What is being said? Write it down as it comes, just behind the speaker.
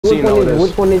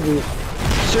Which one is it?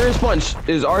 Serious punch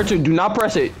is R2. Do not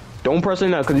press it. Don't press it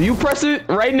now, because if you press it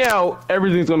right now,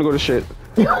 everything's gonna go to shit.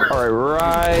 Alright,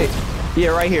 right. Yeah,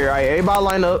 right here. Alright, everybody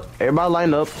line up. Everybody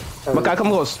line up. Makai, come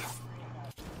close.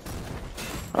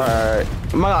 Alright.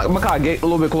 Makai, get a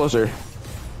little bit closer.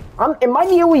 Am I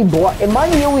the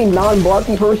only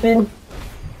non-blocky person?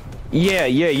 Yeah,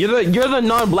 you're the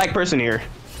non-black person here.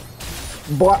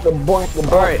 Alright,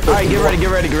 get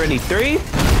ready. 3,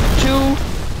 2,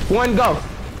 1, go.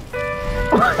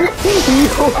 Oh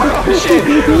shit!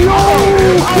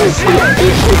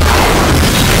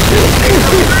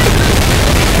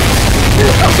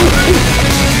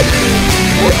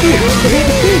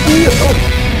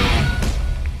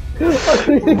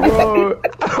 Bro,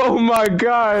 oh my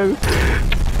god!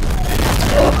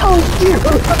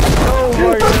 Oh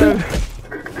my god!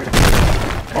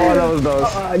 Oh, that was those.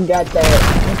 I got that.